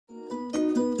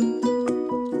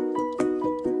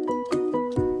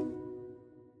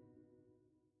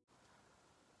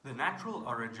Natural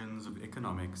Origins of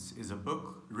Economics is a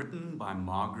book written by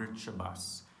Margaret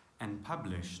Schabas and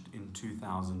published in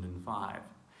 2005.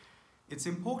 It's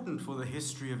important for the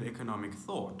history of economic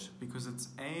thought because its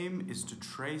aim is to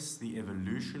trace the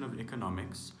evolution of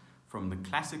economics from the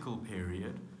classical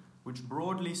period, which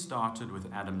broadly started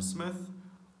with Adam Smith,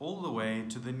 all the way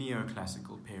to the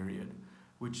neoclassical period,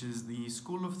 which is the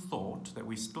school of thought that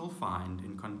we still find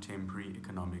in contemporary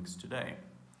economics today.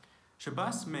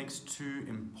 Schabas makes two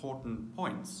important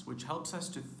points, which helps us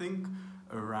to think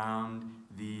around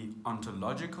the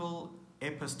ontological,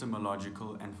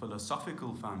 epistemological, and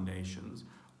philosophical foundations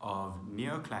of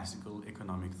neoclassical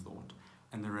economic thought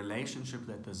and the relationship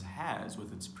that this has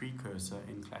with its precursor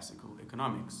in classical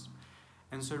economics.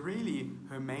 And so really,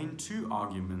 her main two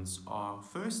arguments are,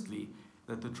 firstly,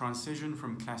 that the transition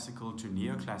from classical to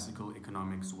neoclassical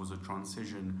economics was a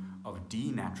transition of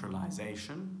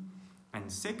denaturalization, and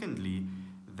secondly,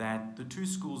 that the two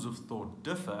schools of thought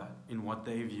differ in what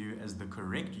they view as the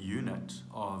correct unit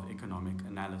of economic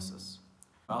analysis.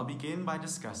 I'll begin by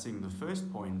discussing the first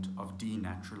point of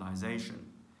denaturalization.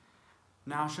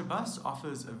 Now, Schabas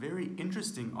offers a very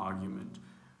interesting argument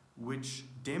which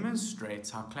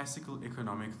demonstrates how classical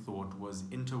economic thought was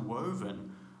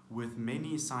interwoven with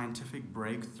many scientific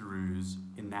breakthroughs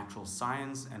in natural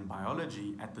science and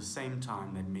biology at the same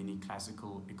time that many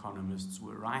classical economists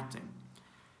were writing.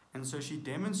 And so she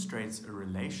demonstrates a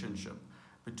relationship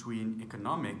between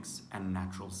economics and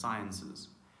natural sciences.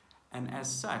 And as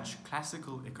such,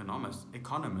 classical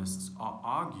economists are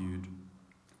argued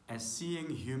as seeing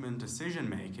human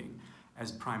decision-making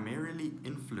as primarily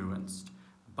influenced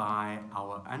by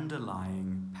our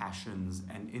underlying passions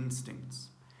and instincts.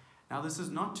 Now, this is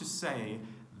not to say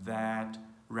that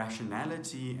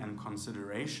rationality and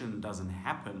consideration doesn't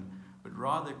happen, but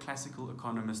rather classical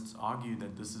economists argue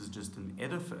that this is just an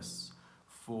edifice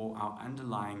for our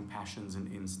underlying passions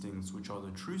and instincts, which are the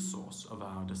true source of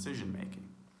our decision-making.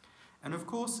 And of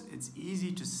course, it's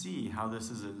easy to see how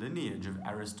this is a lineage of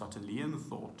Aristotelian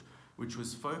thought, which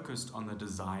was focused on the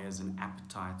desires and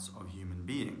appetites of human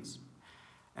beings.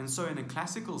 And so in a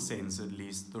classical sense, at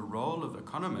least, the role of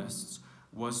economists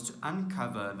was to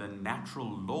uncover the natural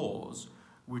laws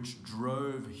which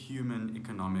drove human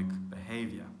economic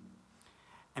behavior.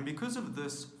 And because of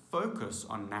this focus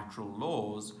on natural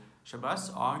laws, Schabas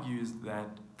argues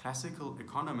that classical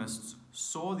economists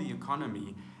saw the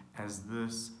economy as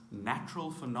this natural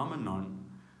phenomenon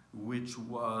which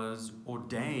was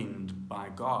ordained by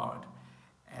God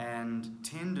and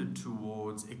tended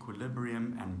towards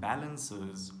equilibrium and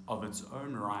balances of its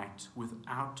own right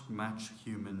without much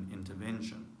human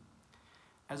intervention.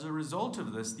 As a result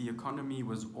of this, the economy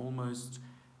was almost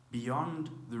beyond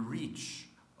the reach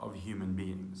of human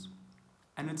beings.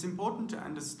 And it's important to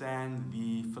understand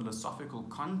the philosophical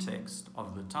context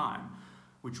of the time,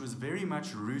 which was very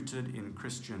much rooted in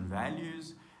Christian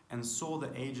values and saw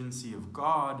the agency of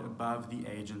God above the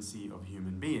agency of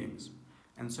human beings.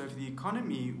 And so if the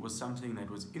economy was something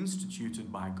that was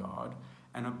instituted by God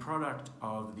and a product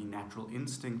of the natural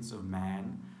instincts of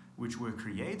man, which were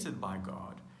created by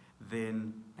God,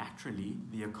 then naturally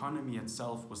the economy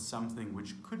itself was something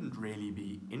which couldn't really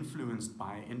be influenced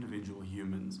by individual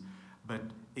humans,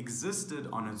 but existed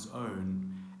on its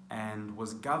own and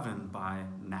was governed by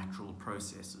natural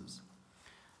processes.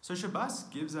 So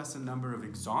Schabas gives us a number of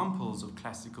examples of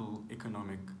classical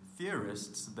economic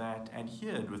theorists that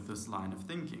adhered with this line of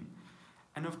thinking.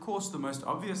 And of course, the most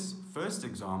obvious first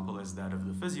example is that of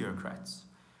the physiocrats.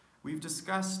 We've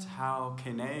discussed how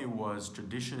Kene was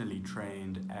traditionally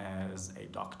trained as a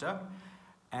doctor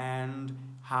and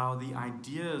how the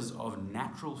ideas of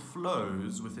natural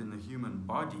flows within the human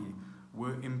body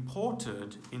were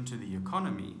imported into the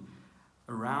economy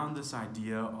around this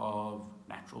idea of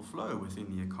natural flow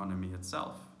within the economy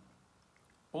itself.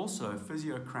 Also,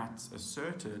 physiocrats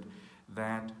asserted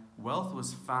that wealth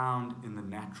was found in the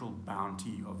natural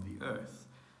bounty of the earth.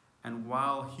 And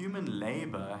while human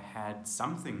labor had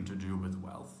something to do with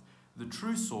wealth, the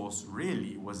true source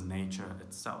really was nature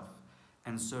itself.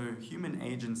 And so human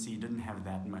agency didn't have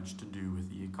that much to do with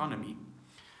the economy.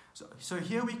 So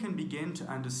here we can begin to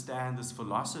understand this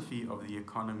philosophy of the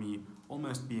economy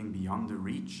almost being beyond the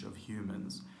reach of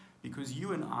humans, because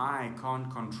you and I can't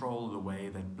control the way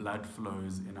that blood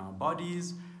flows in our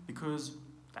bodies, because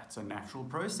that's a natural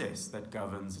process that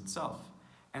governs itself.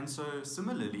 And so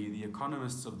similarly, the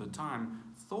economists of the time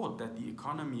thought that the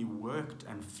economy worked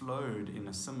and flowed in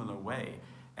a similar way,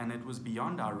 and it was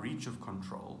beyond our reach of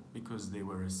control because there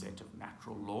were a set of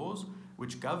natural laws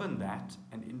which governed that,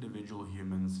 and individual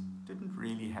humans didn't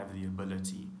really have the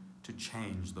ability to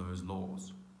change those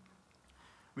laws.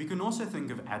 We can also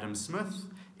think of Adam Smith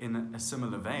in a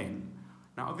similar vein.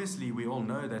 Now, obviously, we all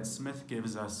know that Smith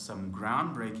gives us some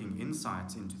groundbreaking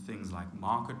insights into things like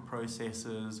market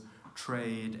processes,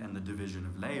 trade, and the division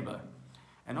of labor.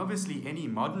 And obviously, any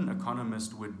modern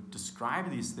economist would describe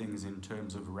these things in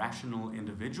terms of rational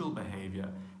individual behavior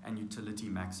and utility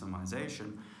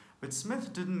maximization, but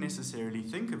Smith didn't necessarily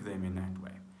think of them in that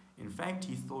way. In fact,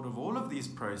 he thought of all of these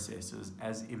processes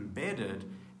as embedded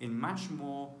in much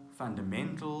more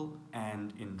fundamental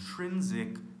and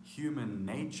intrinsic human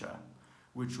nature,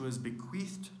 which was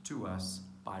bequeathed to us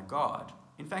by God.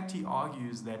 In fact, he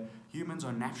argues that humans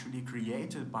are naturally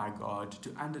created by God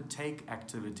to undertake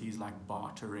activities like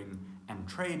bartering and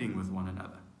trading with one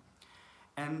another.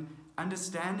 And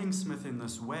understanding Smith in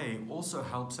this way also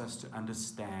helps us to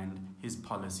understand his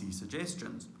policy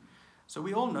suggestions. So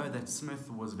we all know that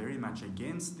Smith was very much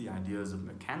against the ideas of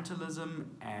mercantilism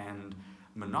and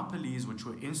monopolies which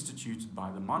were instituted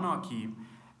by the monarchy.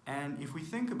 And if we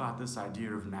think about this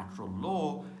idea of natural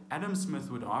law, Adam Smith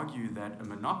would argue that a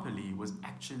monopoly was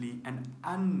actually an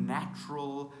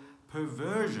unnatural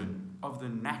perversion of the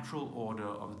natural order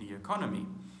of the economy.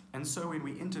 And so when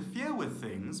we interfere with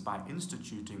things by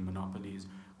instituting monopolies,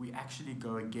 we actually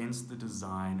go against the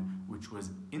design which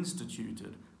was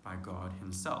instituted by God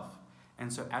himself.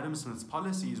 And so Adam Smith's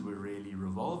policies were really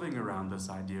revolving around this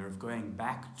idea of going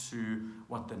back to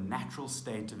what the natural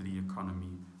state of the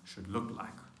economy should look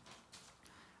like.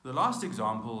 The last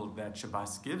example that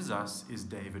Schabas gives us is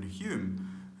David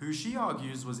Hume, who she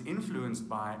argues was influenced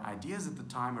by ideas at the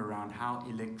time around how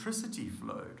electricity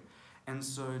flowed. And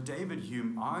so David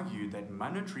Hume argued that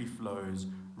monetary flows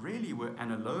really were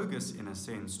analogous in a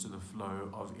sense to the flow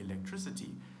of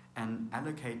electricity and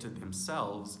allocated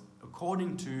themselves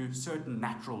according to certain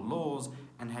natural laws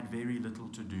and had very little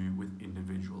to do with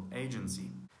individual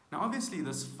agency. Now, obviously,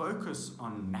 this focus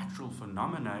on natural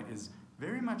phenomena is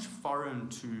very much foreign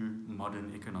to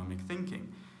modern economic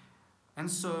thinking. And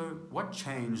so, what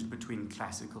changed between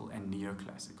classical and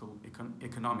neoclassical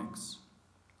economics?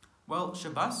 Well,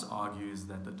 Schabas argues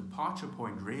that the departure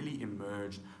point really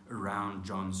emerged around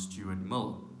John Stuart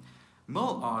Mill.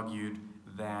 Mill argued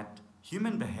that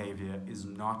human behavior is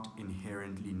not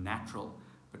inherently natural,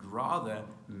 but rather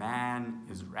man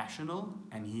is rational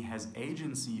and he has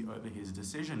agency over his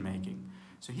decision making.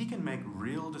 So he can make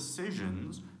real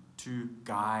decisions to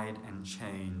guide and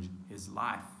change his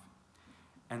life.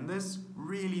 And this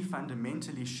really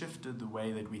fundamentally shifted the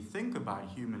way that we think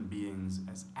about human beings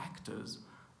as actors.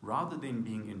 Rather than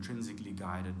being intrinsically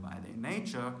guided by their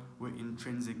nature, we're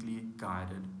intrinsically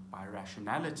guided by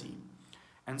rationality.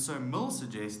 And so Mill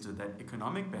suggested that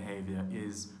economic behavior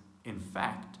is, in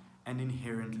fact, an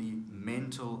inherently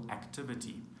mental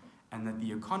activity, and that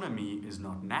the economy is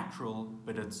not natural,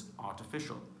 but it's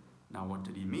artificial. Now, what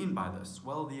did he mean by this?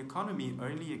 Well, the economy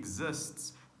only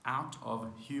exists out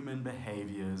of human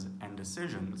behaviors and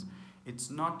decisions. It's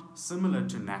not similar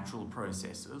to natural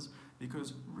processes,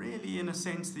 because really, in a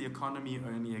sense, the economy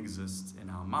only exists in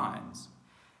our minds.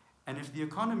 And if the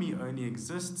economy only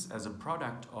exists as a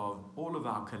product of all of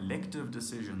our collective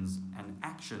decisions and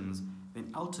actions,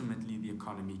 then ultimately the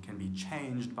economy can be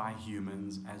changed by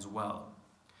humans as well.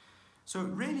 So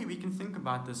really, we can think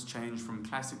about this change from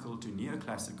classical to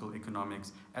neoclassical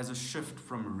economics as a shift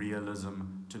from realism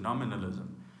to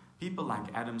nominalism. People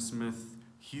like Adam Smith,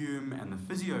 Hume, and the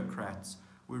physiocrats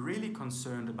were really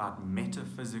concerned about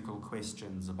metaphysical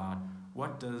questions about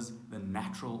what does the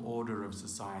natural order of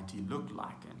society look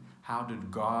like and how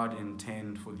did God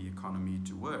intend for the economy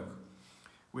to work.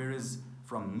 Whereas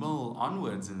from Mill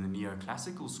onwards in the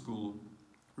neoclassical school,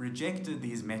 rejected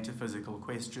these metaphysical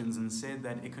questions and said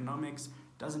that economics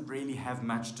doesn't really have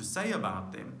much to say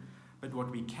about them, but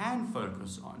what we can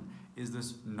focus on is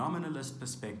this nominalist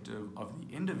perspective of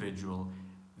the individual,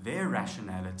 their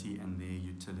rationality and their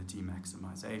utility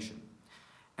maximization.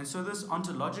 And so this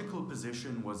ontological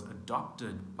position was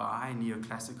adopted by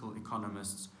neoclassical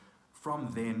economists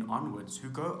from then onwards, who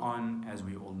go on, as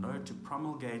we all know, to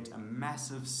promulgate a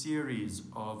massive series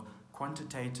of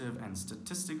quantitative and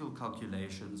statistical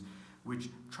calculations which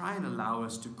try and allow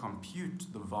us to compute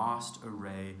the vast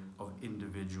array of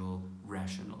individual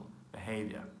rational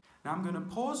behavior. Now I'm going to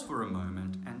pause for a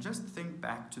moment and just think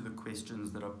back to the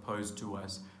questions that are posed to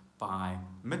us by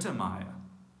Mittermeier.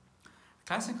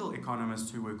 Classical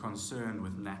economists who were concerned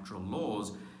with natural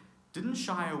laws didn't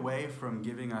shy away from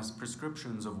giving us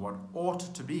prescriptions of what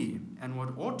ought to be, and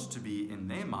what ought to be in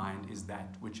their mind is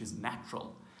that which is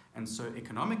natural. And so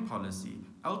economic policy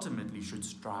ultimately should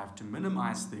strive to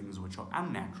minimize things which are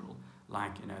unnatural,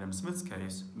 like in Adam Smith's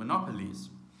case, monopolies.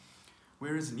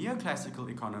 whereas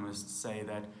neoclassical economists say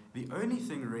that the only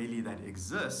thing really that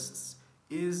exists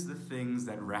is the things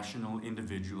that rational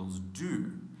individuals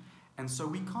do. And so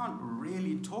we can't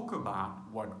really talk about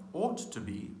what ought to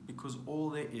be because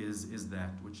all there is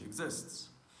that which exists.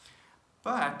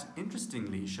 But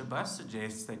interestingly, Schabas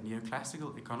suggests that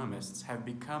neoclassical economists have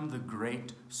become the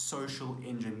great social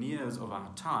engineers of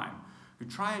our time, who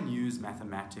try and use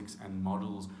mathematics and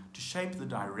models to shape the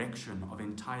direction of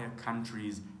entire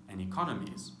countries and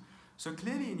economies. So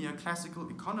clearly, neoclassical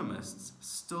economists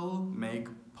still make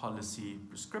policy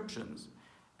prescriptions,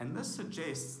 and this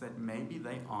suggests that maybe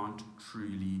they aren't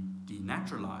truly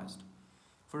denaturalized.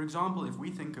 For example, if we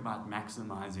think about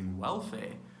maximizing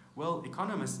welfare, well,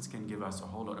 economists can give us a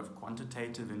whole lot of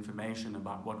quantitative information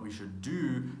about what we should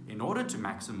do in order to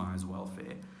maximize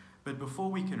welfare. But before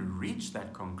we can reach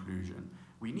that conclusion,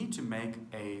 we need to make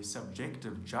a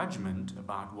subjective judgment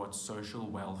about what social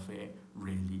welfare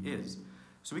really is.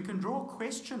 So we can draw a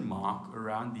question mark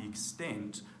around the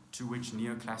extent to which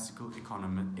neoclassical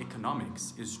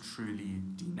economics is truly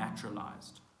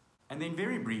denaturalized. And then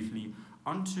very briefly,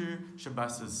 onto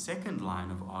Schabas's second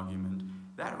line of argument,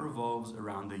 that revolves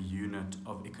around the unit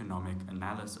of economic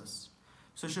analysis.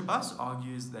 So Schabas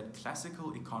argues that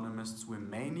classical economists were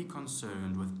mainly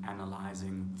concerned with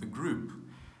analyzing the group.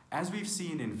 As we've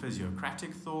seen in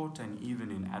physiocratic thought and even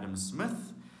in Adam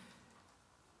Smith,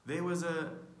 there was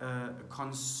a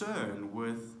concern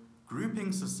with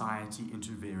grouping society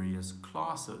into various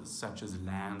classes, such as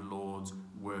landlords,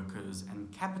 workers,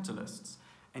 and capitalists.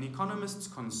 And economists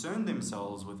concerned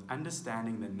themselves with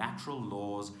understanding the natural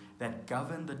laws that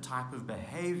govern the type of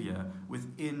behavior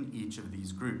within each of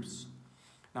these groups.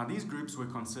 Now, these groups were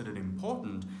considered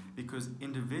important because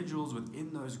individuals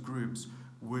within those groups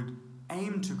would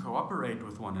aim to cooperate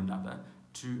with one another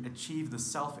to achieve the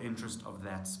self-interest of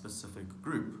that specific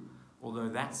group, although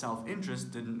that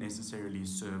self-interest didn't necessarily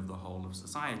serve the whole of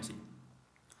society.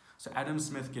 So Adam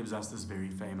Smith gives us this very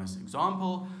famous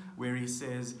example where he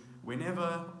says,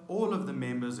 whenever all of the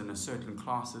members in a certain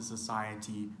class of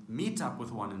society meet up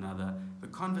with one another, the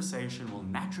conversation will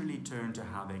naturally turn to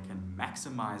how they can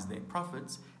maximize their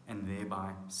profits and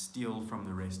thereby steal from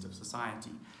the rest of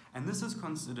society. And this is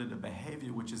considered a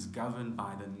behavior which is governed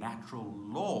by the natural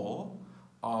law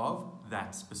of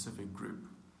that specific group.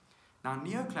 Now,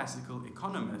 neoclassical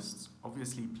economists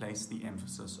obviously place the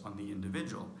emphasis on the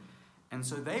individual. And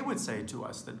so they would say to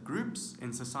us that groups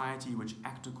in society which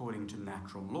act according to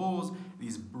natural laws,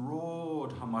 these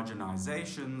broad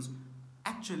homogenizations,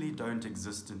 actually don't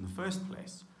exist in the first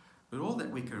place. But all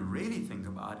that we can really think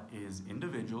about is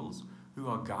individuals who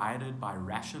are guided by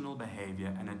rational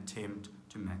behavior and attempt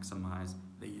to maximize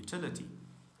their utility.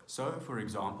 So, for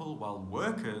example, while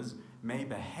workers may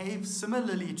behave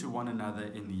similarly to one another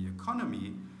in the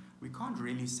economy, we can't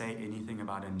really say anything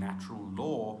about a natural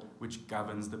law which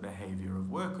governs the behavior of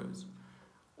workers.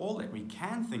 All that we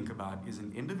can think about is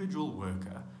an individual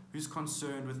worker who's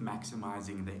concerned with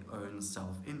maximizing their own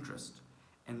self-interest.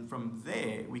 And from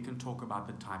there, we can talk about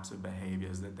the types of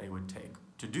behaviors that they would take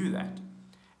to do that.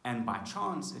 And by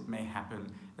chance, it may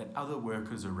happen that other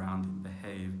workers around them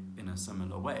behave in a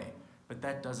similar way. But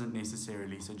that doesn't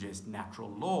necessarily suggest natural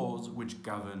laws which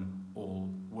govern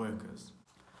all workers.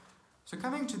 So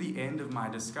coming to the end of my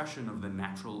discussion of the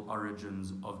natural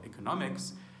origins of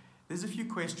economics, there's a few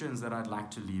questions that I'd like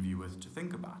to leave you with to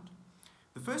think about.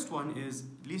 The first one is,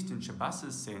 at least in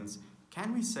Schabas's sense,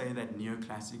 can we say that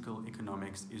neoclassical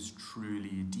economics is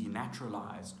truly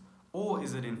denaturalized? Or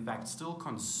is it in fact still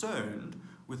concerned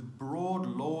with broad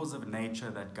laws of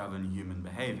nature that govern human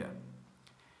behavior?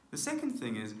 The second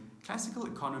thing is, classical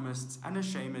economists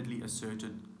unashamedly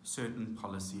asserted certain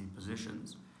policy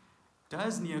positions.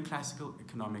 Does neoclassical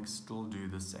economics still do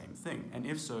the same thing? And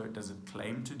if so, does it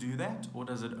claim to do that, or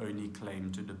does it only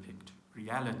claim to depict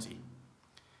reality?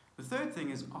 The third thing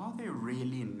is, are there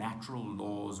really natural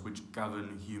laws which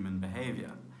govern human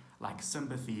behavior, like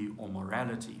sympathy or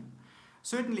morality?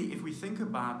 Certainly, if we think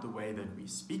about the way that we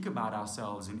speak about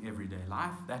ourselves in everyday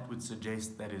life, that would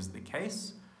suggest that is the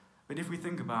case. But if we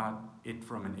think about it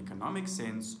from an economic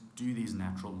sense, do these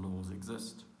natural laws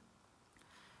exist?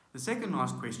 The second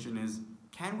last question is,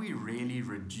 can we really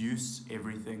reduce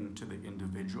everything to the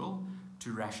individual,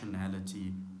 to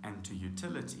rationality and to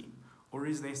utility? Or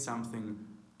is there something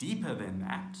deeper than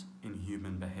that in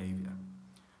human behavior?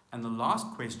 And the last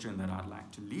question that I'd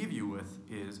like to leave you with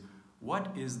is,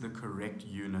 what is the correct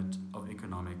unit of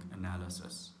economic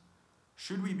analysis?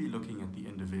 Should we be looking at the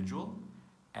individual,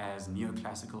 as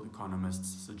neoclassical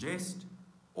economists suggest,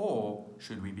 or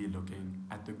should we be looking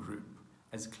at the group,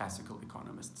 as classical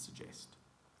economists suggest?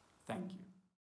 Thank you.